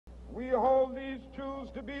We hold these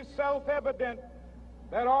truths to be self-evident,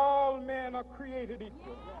 that all men are created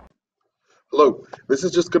equal. Hello, this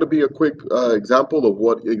is just going to be a quick example of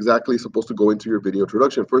what exactly is supposed to go into your video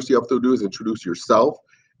introduction. First, you have to do is introduce yourself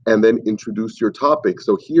and then introduce your topic.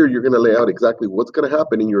 So here you're going to lay out exactly what's going to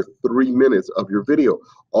happen in your 3 minutes of your video,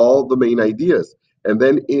 all the main ideas. And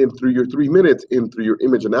then through your 3 minutes, through your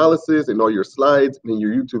image analysis and all your slides and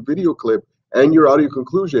your YouTube video clip and your audio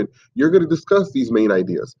conclusion, you're going to discuss these main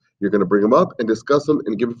ideas. You're going to bring them up and discuss them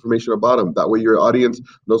and give information about them. That way your audience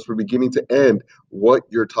knows from beginning to end what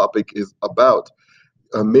your topic is about.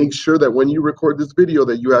 Make sure that when you record this video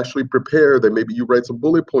that you actually prepare, that maybe you write some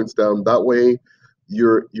bullet points down. That way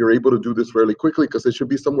you're able to do this really quickly, because it should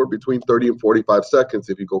be somewhere between 30 and 45 seconds.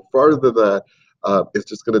 If you go farther than that, it's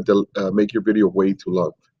just going to make your video way too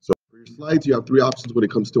long. So for your slides, you have 3 options when it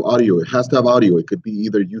comes to audio. It has to have audio. It could be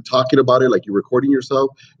either you talking about it, like you're recording yourself.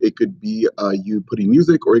 It could be you putting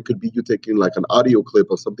music, or it could be you taking like an audio clip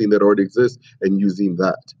of something that already exists and using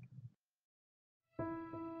that.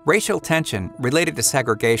 Racial tension related to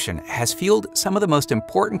segregation has fueled some of the most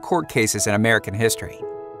important court cases in American history.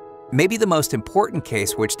 Maybe the most important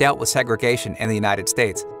case which dealt with segregation in the United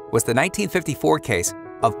States was the 1954 case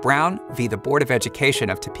of Brown v. the Board of Education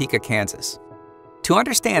of Topeka, Kansas. To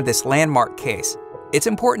understand this landmark case, it's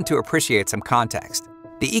important to appreciate some context.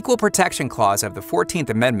 The Equal Protection Clause of the 14th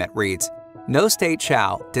Amendment reads, "No state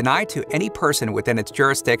shall deny to any person within its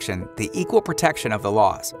jurisdiction the equal protection of the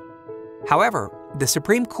laws." However, the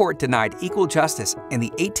Supreme Court denied equal justice in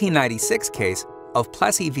the 1896 case of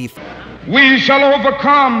Plessy v. We shall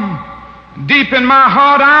overcome. Deep in my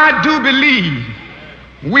heart, I do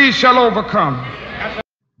believe we shall overcome.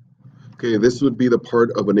 Okay, this would be the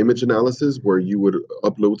part of an image analysis where you would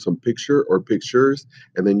upload some picture or pictures,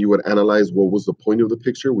 and then you would analyze what was the point of the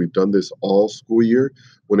picture. We've done this all school year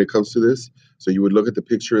when it comes to this. So you would look at the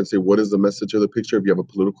picture and say, what is the message of the picture? If you have a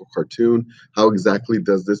political cartoon, how exactly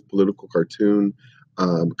does this political cartoon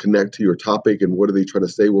connect to your topic, and what are they trying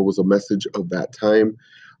to say? What was the message of that time?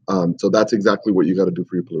 So that's exactly what you got to do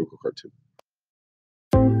for your political cartoon.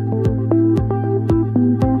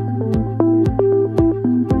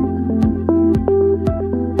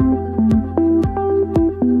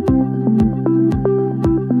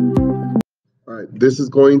 This is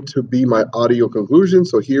going to be my audio conclusion.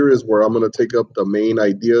 So here is where I'm going to take up the main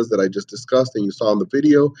ideas that I just discussed and you saw in the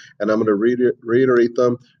video, and I'm going to reiterate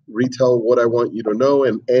them, retell what I want you to know,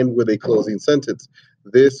 and end with a closing sentence.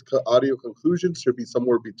 This audio conclusion should be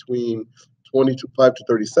somewhere between 25 to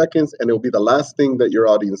 30 seconds, and it will be the last thing that your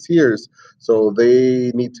audience hears. So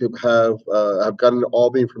they need to have gotten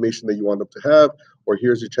all the information that you want them to have, or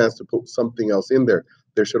here's your chance to put something else in there.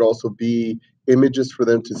 There should also be images for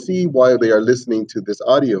them to see while they are listening to this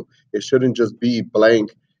audio. It shouldn't just be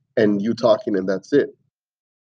blank and you talking and that's it.